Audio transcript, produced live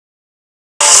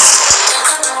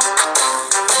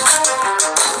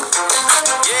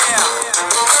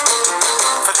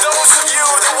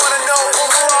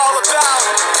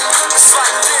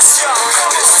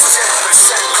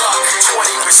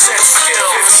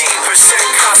skill, 15%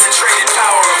 concentrated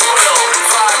power of will,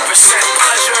 5%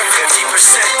 pleasure,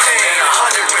 50% pain,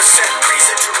 100%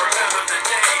 reason to remember the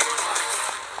name.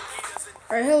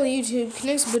 Alright, hello YouTube,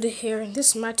 Connects Buddha here, and this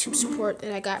is my tube support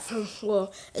that I got from,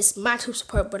 well, it's my tube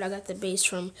support, but I got the base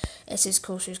from SS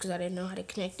Coasters because I didn't know how to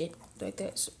connect it like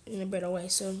that in a better way.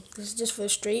 So this is just for a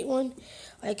straight one.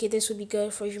 Like this would be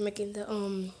good for if you're making the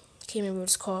can't remember what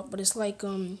it's called, but it's like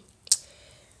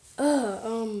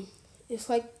it's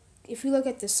like if you look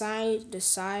at the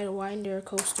side winder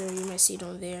coaster, you might see it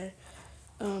on there.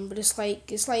 But it's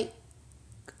like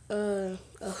a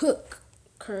hook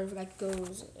curve, like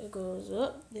it goes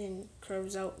up, then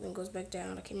curves out, then goes back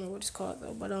down. I can't remember what it's called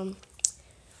though, but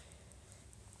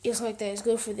it's like that. It's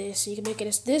good for this. You can make it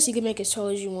as this. You can make it as tall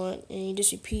as you want, and you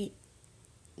just repeat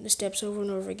the steps over and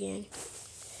over again.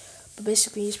 But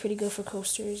basically, it's pretty good for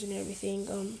coasters and everything.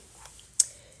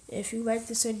 If you like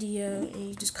this idea, and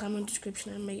you just comment in the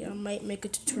description, I might make a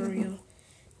tutorial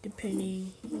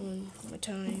depending on my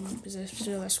time, because I'm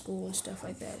still at school and stuff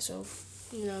like that. So,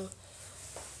 you know,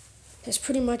 that's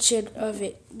pretty much it of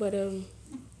it. But you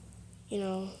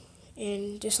know,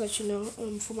 and just to let you know,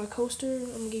 for my coaster,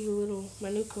 I'm gonna give you my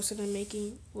new coaster that I'm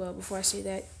making. Well, before I say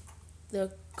that,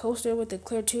 the coaster with the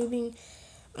clear tubing,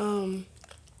 the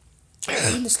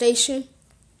station.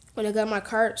 When I got my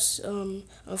carts,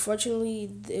 unfortunately,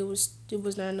 it was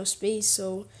not enough space,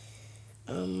 so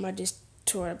I just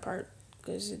tore it apart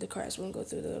because the carts wouldn't go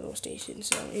through the little station.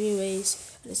 So,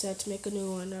 anyways, I decided to make a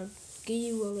new one. I'll give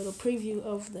you a little preview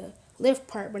of the lift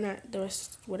part, but not the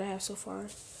rest of what I have so far.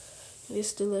 This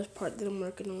is the lift part that I'm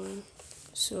working on.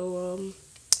 So,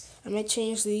 I might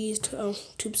change these to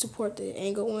tube support, the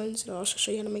angle ones, and I'll also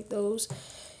show you how to make those.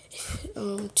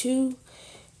 Two.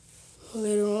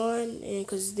 Later on, and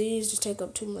because these just take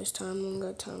up too much time, I don't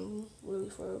got time really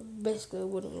for basically a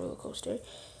wooden roller coaster.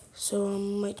 So I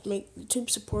might make the tube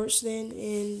supports then,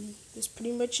 and that's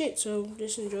pretty much it. So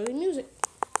just enjoy the music.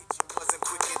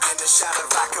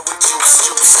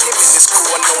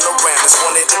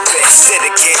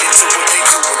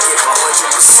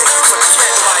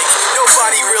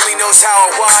 How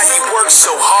or why he works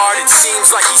so hard. It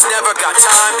seems like he's never got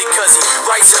time because he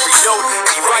writes every note,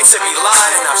 he writes every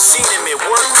line, and I've seen him at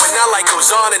work when that light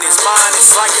goes on in his mind.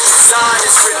 It's like a design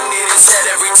is written in his head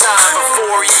every time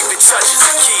before he even touches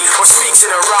the key or speaks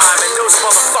in a rhyme. And those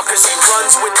motherfuckers he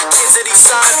runs with, the kids that he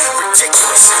signed,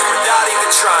 ridiculous without even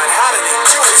trying. How did he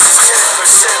do this? Is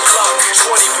 10% luck,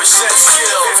 20%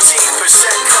 skill,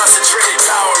 15% concentrated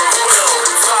power of will,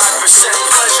 5%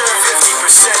 pleasure,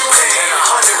 50% pain,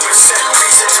 100%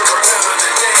 reason to